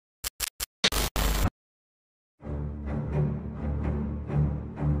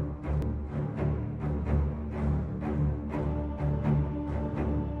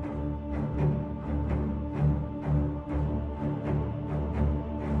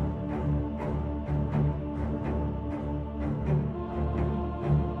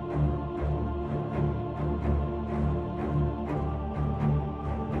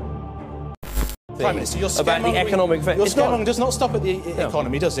be Prime Minister, about the economic effect. Your scaremongering does not stop at the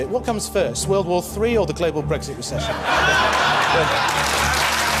economy, does it? What comes first, World War III or the global Brexit recession?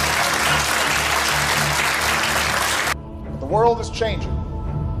 The world is changing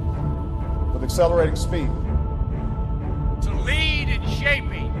with accelerating speed. To lead in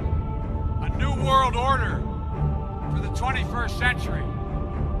shaping a new world order for the 21st century.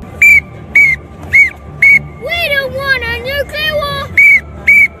 We don't want a nuclear war!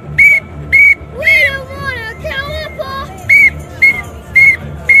 We don't want a counter war!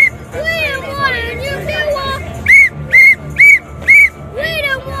 We don't want a nuclear war! We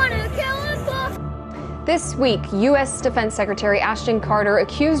don't want a counter war! This week, U.S. Defense Secretary Ashton Carter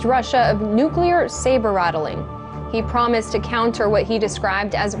accused Russia of nuclear saber-rattling. He promised to counter what he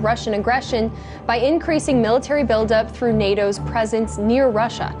described as Russian aggression by increasing military buildup through NATO's presence near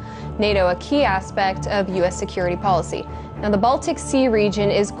Russia. NATO, a key aspect of U.S. security policy. Now, the Baltic Sea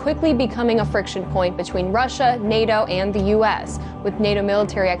region is quickly becoming a friction point between Russia, NATO, and the U.S., with NATO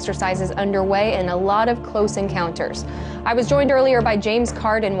military exercises underway and a lot of close encounters. I was joined earlier by James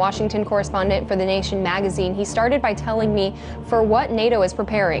Carden, Washington correspondent for The Nation magazine. He started by telling me for what NATO is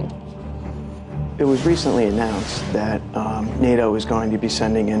preparing. It was recently announced that NATO is going to be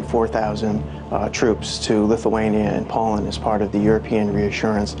sending in 4,000 troops to Lithuania and Poland as part of the European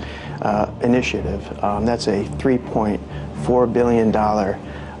Reassurance Initiative. That's a $3.4 billion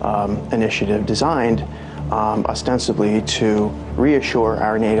initiative designed ostensibly to reassure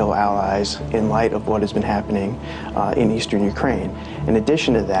our NATO allies in light of what has been happening in eastern Ukraine. In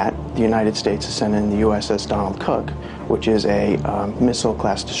addition to that, the United States has sent in the USS Donald Cook, which is a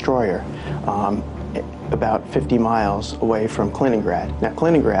missile-class destroyer about 50 miles away from Kaliningrad. Now,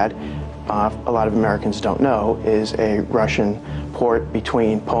 Kaliningrad, a lot of Americans don't know, is a Russian port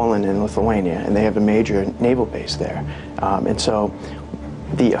between Poland and Lithuania, and they have a major naval base there. And so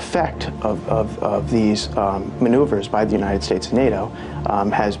the effect of these maneuvers by the United States and NATO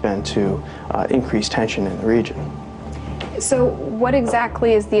has been to increase tension in the region. So what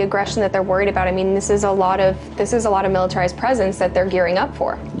exactly is the aggression that they're worried about? I mean, this is a lot of militarized presence that they're gearing up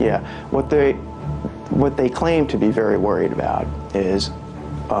for. Yeah, what they claim to be very worried about is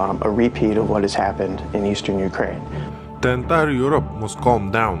a repeat of what has happened in eastern Ukraine. The entire Europe must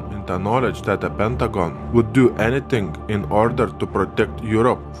calm down in the knowledge that the Pentagon would do anything in order to protect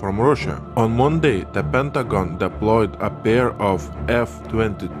Europe from Russia. On Monday, the Pentagon deployed a pair of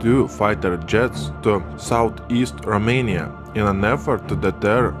F-22 fighter jets to southeast Romania in an effort to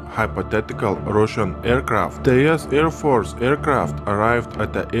deter hypothetical Russian aircraft. The US Air Force aircraft arrived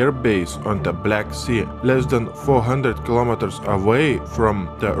at the airbase on the Black Sea, less than 400 kilometers away from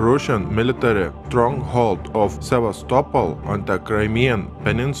the Russian military stronghold of Sevastopol on the Crimean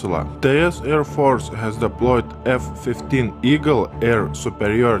Peninsula. The US Air Force has deployed F-15 Eagle air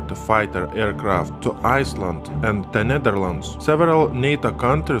superiority fighter aircraft to Iceland and the Netherlands. Several NATO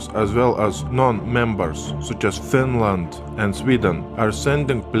countries as well as non-members, such as Finland and Sweden, are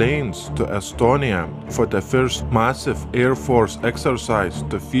sending planes to Estonia for the first massive Air Force exercise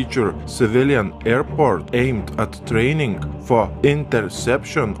to feature civilian airport aimed at training for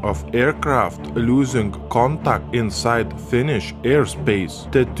interception of aircraft losing contact inside Finnish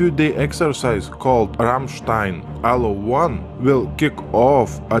airspace. The two-day exercise called Ramstein Alo-1 will kick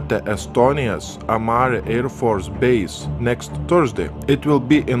off at the Estonia's Amari Air Force Base next Thursday. It will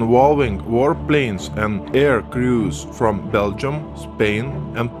be involving warplanes and air crews from Belgium,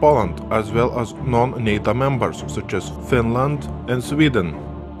 Spain, and Poland, as well as non-NATO members such as Finland and Sweden.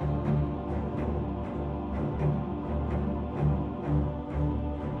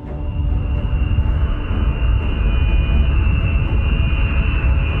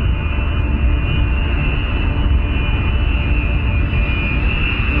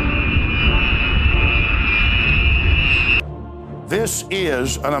 This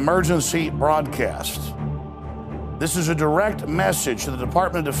is an emergency broadcast. This is a direct message to the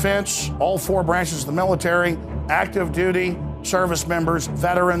Department of Defense, all four branches of the military, active duty, service members,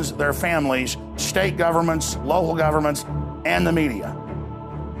 veterans, their families, state governments, local governments, and the media.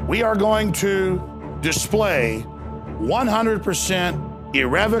 We are going to display 100%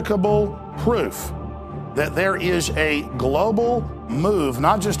 irrevocable proof that there is a global move,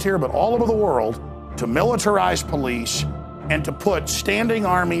 not just here, but all over the world, to militarize police and to put standing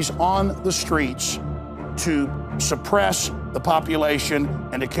armies on the streets to suppress the population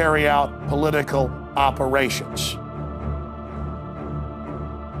and to carry out political operations.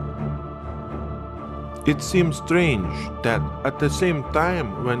 It seems strange that at the same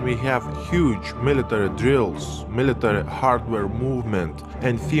time when we have huge military drills, military hardware movement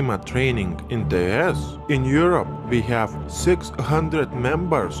and FEMA training in the US, in Europe we have 600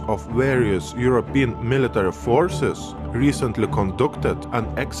 members of various European military forces recently conducted an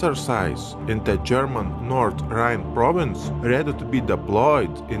exercise in the German North Rhine province ready to be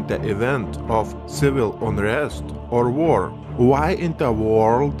deployed in the event of civil unrest or war. Why in the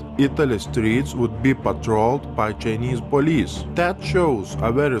world Italy's streets would be patrolled by Chinese police? That shows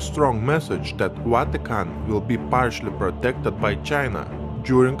a very strong message that Vatican will be partially protected by China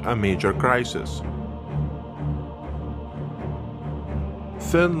during a major crisis.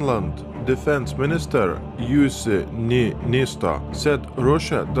 Finland Defense Minister Jussi Niinistö said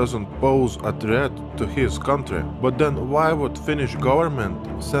Russia doesn't pose a threat to his country, but then why would Finnish government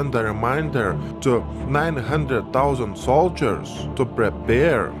send a reminder to 900,000 soldiers to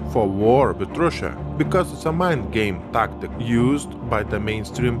prepare for war with Russia? Because it's a mind game tactic used by the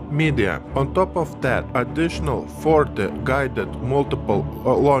mainstream media. On top of that, additional 40 guided multiple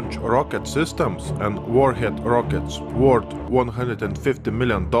launch rocket systems and warhead rockets worth $150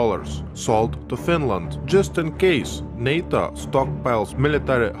 million sold to Finland, just in case NATO stockpiles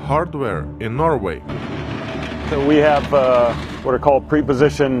military hardware in Norway. So we have what are called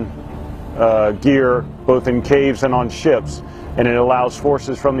pre-position gear, both in caves and on ships, and it allows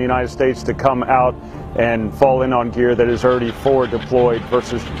forces from the United States to come out and fall in on gear that is already forward deployed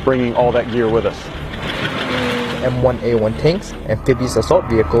versus bringing all that gear with us. M1A1 tanks, amphibious assault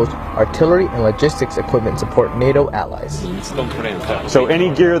vehicles, artillery, and logistics equipment support NATO allies. So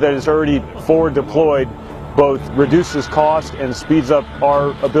any gear that is already forward deployed both reduces cost and speeds up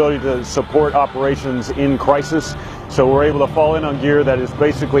our ability to support operations in crisis. So we're able to fall in on gear that is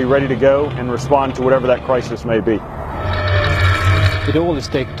basically ready to go and respond to whatever that crisis may be. It always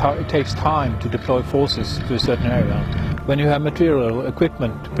takes time to deploy forces to a certain area. When you have material,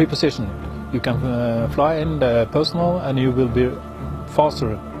 equipment, pre-position, you can fly in the personnel and you will be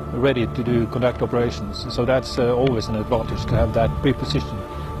faster ready to conduct operations. So that's always an advantage to have that pre-position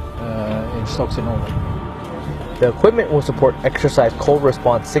in stocks in Norway. The equipment will support Exercise Cold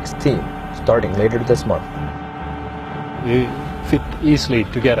Response 16 starting later this month. We fit easily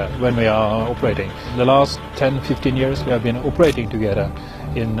together when we are operating. The last 10-15 years we have been operating together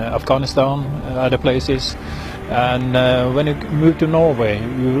in Afghanistan and other places. And when you move to Norway,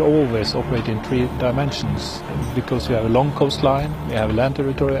 you will always operate in 3 dimensions because we have a long coastline, we have land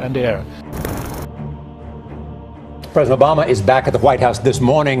territory and the air. President Obama is back at the White House this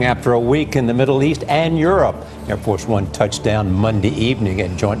morning after a week in the Middle East and Europe. Air Force One touched down Monday evening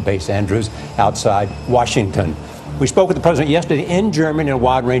at Joint Base Andrews outside Washington. We spoke with the president yesterday in Germany in a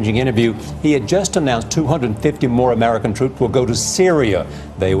wide-ranging interview. He had just announced 250 more American troops will go to Syria.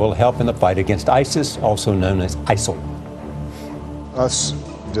 They will help in the fight against ISIS, also known as ISIL. Us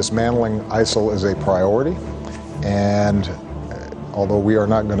dismantling ISIL is a priority, and although we are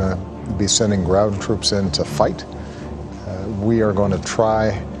not going to be sending ground troops in to fight, we are going to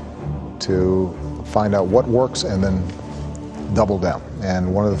try to find out what works and then double down.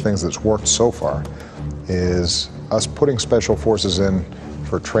 And one of the things that's worked so far is us putting special forces in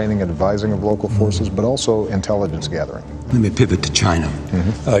for training and advising of local forces, but also intelligence gathering. Let me pivot to China.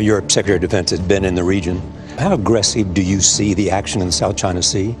 Your Secretary of Defense has been in the region. How aggressive do you see the action in the South China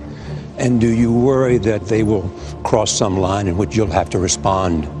Sea? And do you worry that they will cross some line in which you'll have to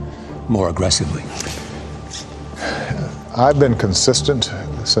respond more aggressively? I've been consistent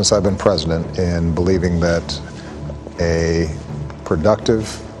since I've been president in believing that a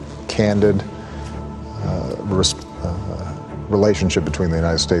productive, candid relationship between the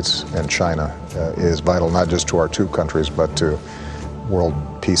United States and China is vital, not just to our two countries, but to world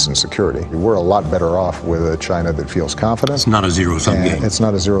peace and security. We're a lot better off with a China that feels confident. It's not a zero-sum game. It's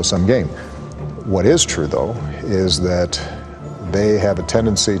not a zero-sum game. What is true, though, is that they have a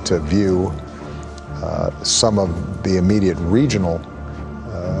tendency to view some of the immediate regional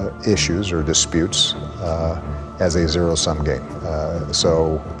issues or disputes as a zero-sum game.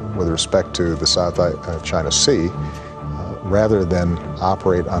 So with respect to the South China Sea, rather than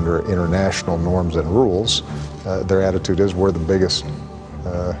operate under international norms and rules, their attitude is we're the biggest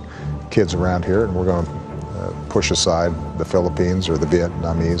kids around here and we're going to push aside the Philippines or the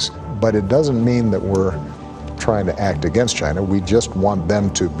Vietnamese. But it doesn't mean that we're trying to act against China. We just want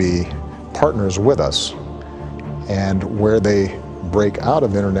them to be partners with us, and where they break out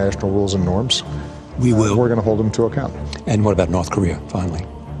of international rules and norms, we're going to hold them to account. And what about North Korea, finally?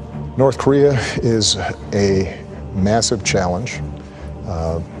 North Korea is a massive challenge.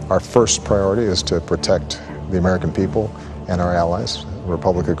 Our first priority is to protect the American people and our allies.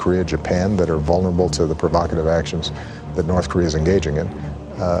 Republic of Korea, Japan, that are vulnerable to the provocative actions that North Korea is engaging in.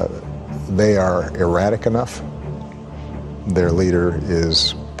 They are erratic enough. Their leader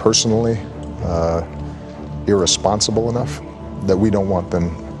is personally irresponsible enough that we don't want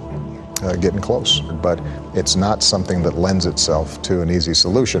them getting close. But it's not something that lends itself to an easy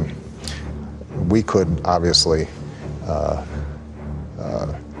solution. We could obviously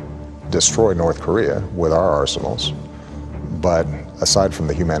destroy North Korea with our arsenals, but aside from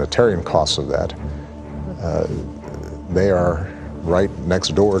the humanitarian costs of that, they are right next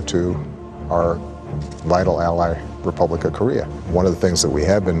door to our vital ally, Republic of Korea. One of the things that we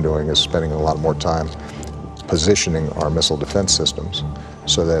have been doing is spending a lot more time positioning our missile defense systems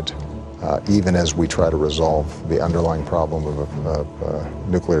so that even as we try to resolve the underlying problem of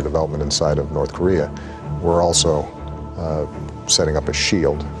nuclear development inside of North Korea, we're also setting up a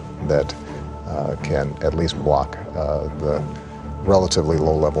shield that can at least block the relatively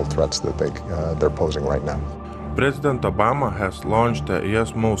low-level threats that they're posing right now. President Obama has launched the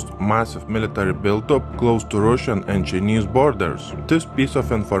U.S. most massive military buildup close to Russian and Chinese borders. This piece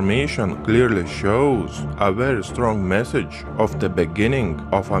of information clearly shows a very strong message of the beginning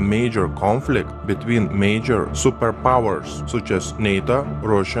of a major conflict between major superpowers such as NATO,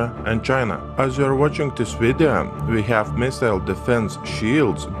 Russia, and China. As you're watching this video, we have missile defense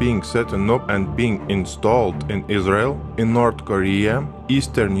shields being set up and being installed in Israel, in North Korea,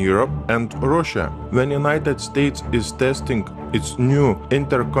 Eastern Europe, and Russia. When United States is testing its new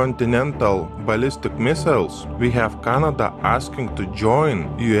intercontinental ballistic missiles, we have Canada asking to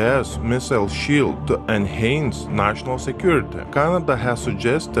join US missile shield to enhance national security. Canada has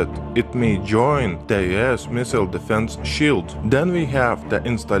suggested it may join the US missile defense shield. Then we have the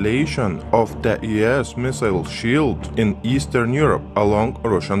installation of the US missile shield in Eastern Europe along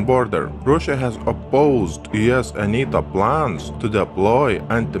Russian border. Russia has opposed US and NATO plans to deploy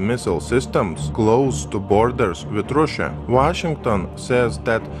anti-missile systems close to borders with Russia. Washington says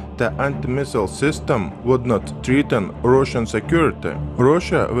that the anti-missile system would not threaten Russian security.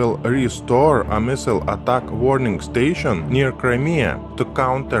 Russia will restore a missile attack warning station near Crimea to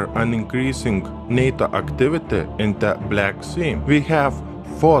counter an increasing NATO activity in the Black Sea. We have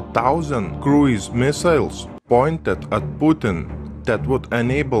 4,000 cruise missiles pointed at Putin that would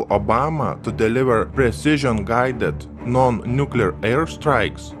enable Obama to deliver precision-guided non-nuclear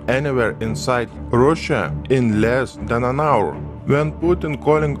airstrikes anywhere inside Russia in less than an hour. When Putin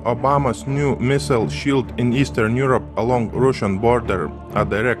calling Obama's new missile shield in Eastern Europe along Russian border a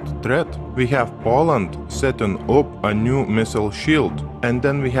direct threat, we have Poland setting up a new missile shield. And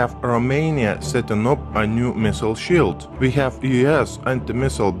then we have Romania setting up a new missile shield. We have US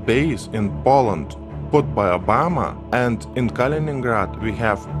anti-missile base in Poland put by Obama, and in Kaliningrad we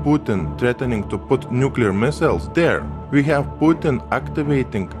have Putin threatening to put nuclear missiles there. We have Putin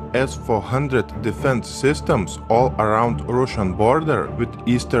activating S-400 defense systems all around Russian border with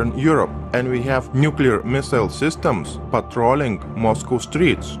Eastern Europe, and we have nuclear missile systems patrolling Moscow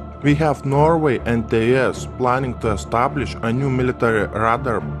streets. We have Norway and the US planning to establish a new military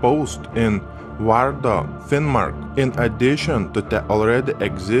radar post in Vardø, Finnmark, in addition to the already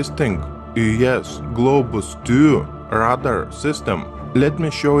existing US Globus 2 radar system. Let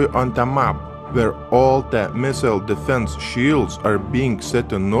me show you on the map where all the missile defense shields are being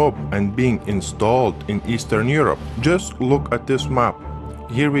set up and being installed in Eastern Europe. Just look at this map.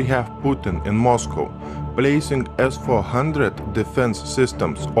 Here we have Putin in Moscow, placing S-400 defense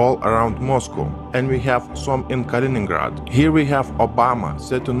systems all around Moscow, and we have some in Kaliningrad. Here we have Obama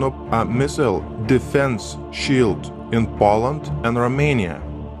setting up a missile defense shield in Poland and Romania,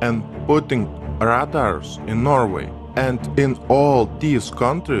 and putting radars in Norway. And in all these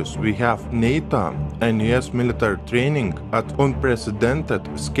countries we have NATO and US military training at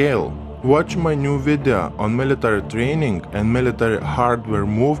unprecedented scale. Watch my new video on military training and military hardware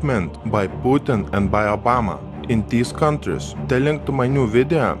movement by Putin and by Obama in these countries. The link to my new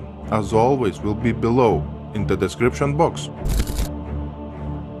video, as always, will be below in the description box.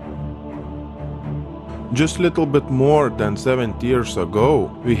 Just a little bit more than 70 years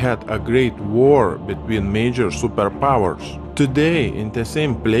ago, we had a great war between major superpowers. Today, in the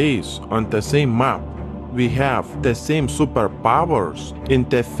same place, on the same map, we have the same superpowers in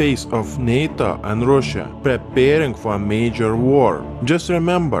the face of NATO and Russia preparing for a major war. Just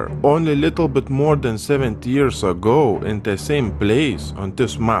remember, only a little bit more than 70 years ago, in the same place on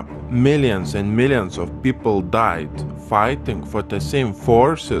this map, millions and millions of people died fighting for the same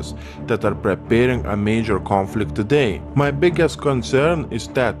forces that are preparing a major conflict today. My biggest concern is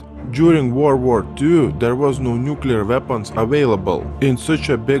that during World War II, there was no nuclear weapons available in such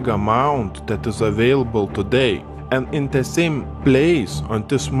a big amount that is available today. And in the same place on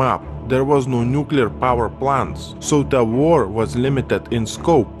this map, there was no nuclear power plants, so the war was limited in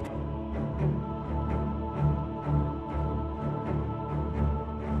scope.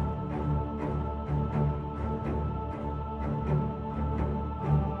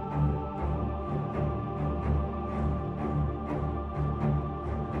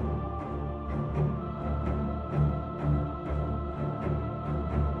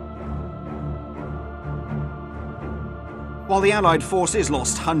 While the Allied forces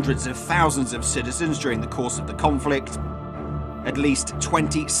lost hundreds of thousands of citizens during the course of the conflict, at least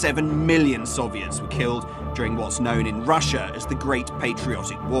 27 million Soviets were killed during what's known in Russia as the Great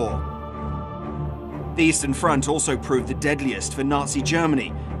Patriotic War. The Eastern Front also proved the deadliest for Nazi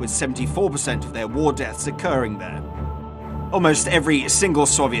Germany, with 74% of their war deaths occurring there. Almost every single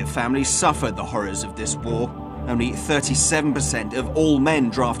Soviet family suffered the horrors of this war. Only 37% of all men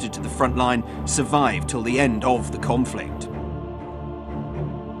drafted to the front line survived till the end of the conflict.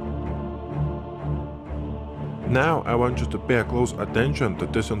 Now I want you to pay close attention to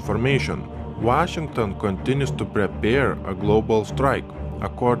this information. Washington continues to prepare a global strike,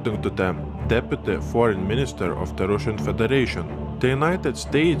 according to the Deputy Foreign Minister of the Russian Federation. The United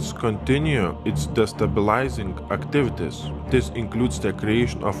States continue its destabilizing activities. This includes the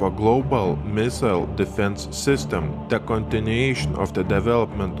creation of a global missile defense system, the continuation of the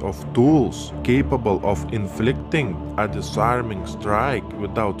development of tools capable of inflicting a disarming strike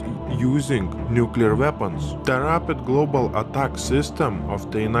without using nuclear weapons. The Rapid Global Attack System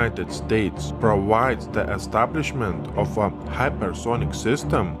of the United States provides the establishment of a hypersonic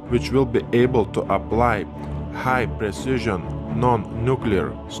system which will be able to apply high-precision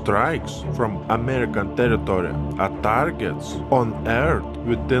non-nuclear strikes from American territory at targets on Earth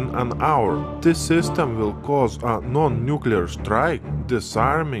within an hour. This system will cause a non-nuclear strike,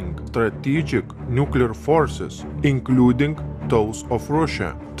 disarming strategic nuclear forces, including those of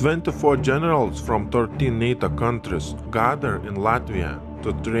Russia. 24 generals from 13 NATO countries gather in Latvia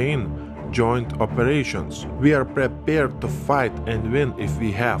to train joint operations. We are prepared to fight and win if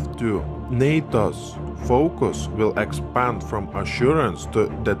we have to. NATO's focus will expand from assurance to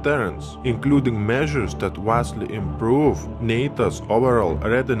deterrence, including measures that vastly improve NATO's overall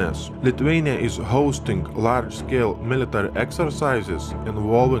readiness. Lithuania is hosting large-scale military exercises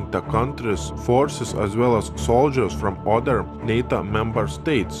involving the country's forces as well as soldiers from other NATO member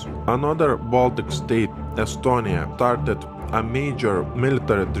states. Another Baltic state, Estonia, started a major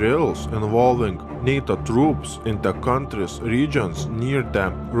military drills involving NATO troops in the country's regions near the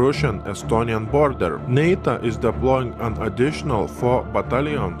Russian-Estonian border. NATO is deploying an additional 4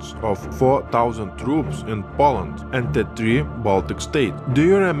 battalions of 4,000 troops in Poland and the 3 Baltic states. Do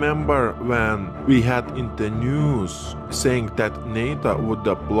you remember when we had in the news saying that NATO would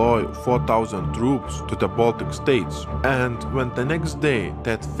deploy 4,000 troops to the Baltic states? And when the next day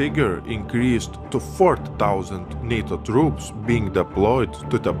that figure increased to 40,000 NATO troops being deployed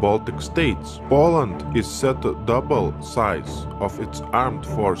to the Baltic states. Poland is set to double size of its armed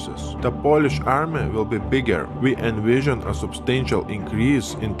forces. The Polish army will be bigger. We envision a substantial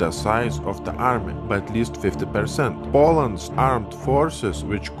increase in the size of the army by at least 50%. Poland's armed forces,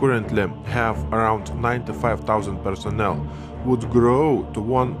 which currently have around 95,000 personnel, would grow to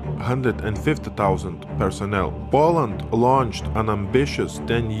 150,000 personnel. Poland launched an ambitious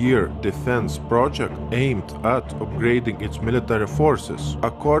 10-year defense project aimed at upgrading its military forces.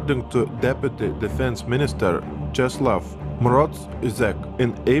 According to Deputy Defense Minister Czesław Mroczek,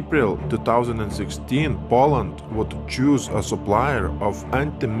 in April 2016, Poland would choose a supplier of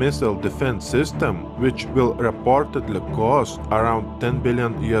anti-missile defense system, which will reportedly cost around $10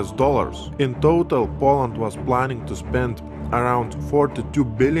 billion. In total, Poland was planning to spend around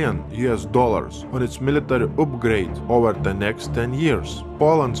 $42 billion on its military upgrade over the next 10 years.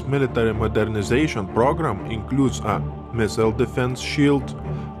 Poland's military modernization program includes a missile defense shield,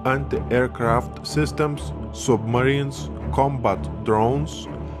 anti-aircraft systems, submarines, combat drones,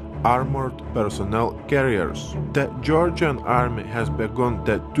 armored personnel carriers. The Georgian army has begun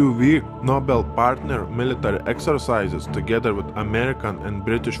the 2-week Nobel partner military exercises together with American and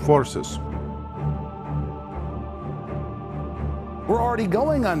British forces. We're already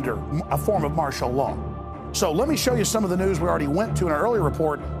going under a form of martial law. So let me show you some of the news we already went to in our earlier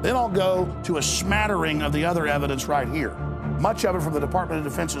report. Then I'll go to a smattering of the other evidence right here. Much of it from the Department of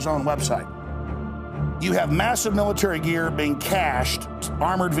Defense's own website. You have massive military gear being cached,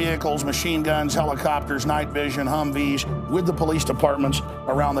 armored vehicles, machine guns, helicopters, night vision, Humvees, with the police departments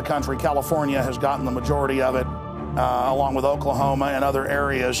around the country. California has gotten the majority of it, along with Oklahoma and other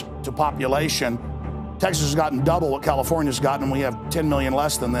areas to population. Texas has gotten double what California's gotten, and we have 10 million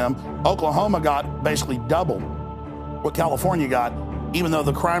less than them. Oklahoma got basically double what California got, even though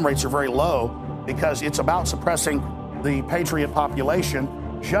the crime rates are very low, because it's about suppressing the patriot population,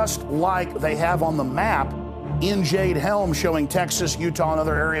 just like they have on the map in Jade Helm showing Texas, Utah, and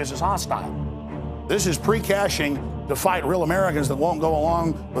other areas as hostile. This is pre-caching to fight real Americans that won't go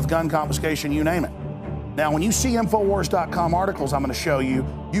along with gun confiscation, you name it. Now, when you see Infowars.com articles I'm going to show you,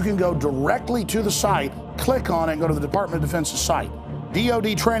 you can go directly to the site, click on it, and go to the Department of Defense's site.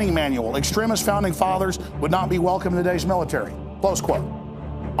 DoD training manual, extremist founding fathers would not be welcome in today's military. Close quote.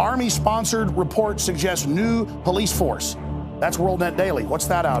 Army-sponsored report suggests new police force. That's WorldNet Daily. What's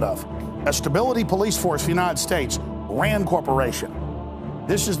that out of? A stability police force for the United States, RAND Corporation.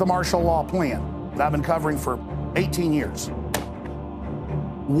 This is the martial law plan that I've been covering for 18 years.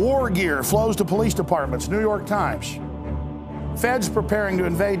 War gear flows to police departments, New York Times. Feds preparing to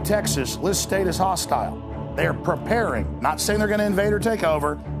invade Texas, list state as hostile. They are preparing, not saying they're going to invade or take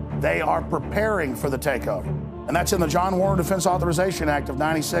over. They are preparing for the takeover. And that's in the John Warren Defense Authorization Act of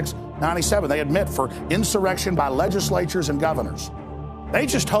 96, 97. They admit for insurrection by legislatures and governors. They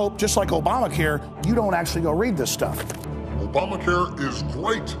just hope, just like Obamacare, you don't actually go read this stuff. Obamacare is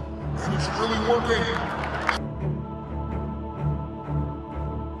great, and it's really working.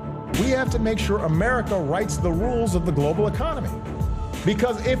 We have to make sure America writes the rules of the global economy.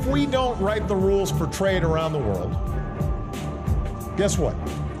 Because if we don't write the rules for trade around the world, guess what?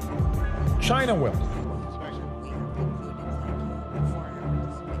 China will.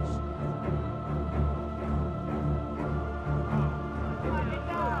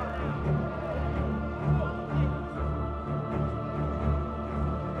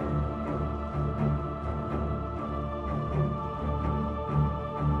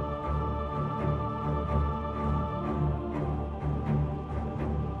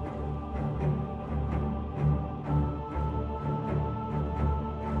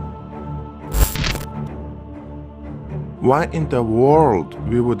 Why in the world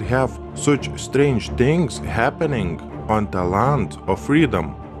we would have such strange things happening on the land of freedom?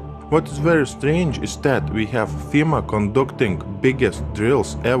 What is very strange is that we have FEMA conducting biggest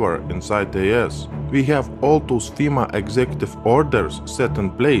drills ever inside the US. We have all those FEMA executive orders set in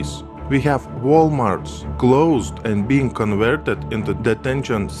place. We have Walmarts closed and being converted into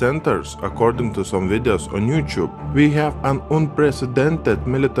detention centers according to some videos on YouTube. We have an unprecedented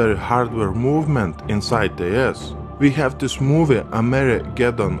military hardware movement inside the US. We have this movie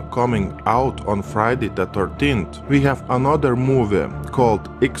Amerigeddon coming out on Friday the 13th. We have another movie called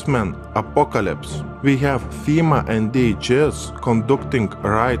X-Men Apocalypse. We have FEMA and DHS conducting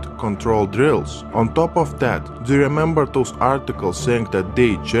riot control drills. On top of that, do you remember those articles saying that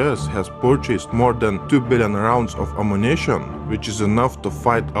DHS has purchased more than 2 billion rounds of ammunition, which is enough to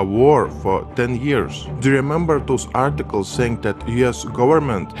fight a war for 10 years? Do you remember those articles saying that US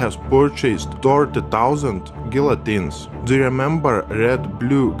government has purchased 30,000 guillotines? Do you remember red,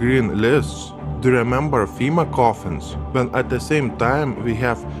 blue, green lists? Do you remember FEMA coffins? When at the same time we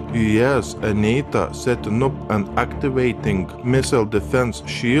have US and NATO setting up and activating missile defense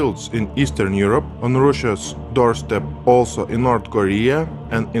shields in Eastern Europe, on Russia's doorstep also in North Korea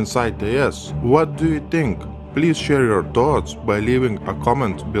and inside the US. What do you think? Please share your thoughts by leaving a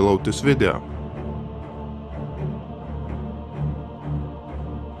comment below this video.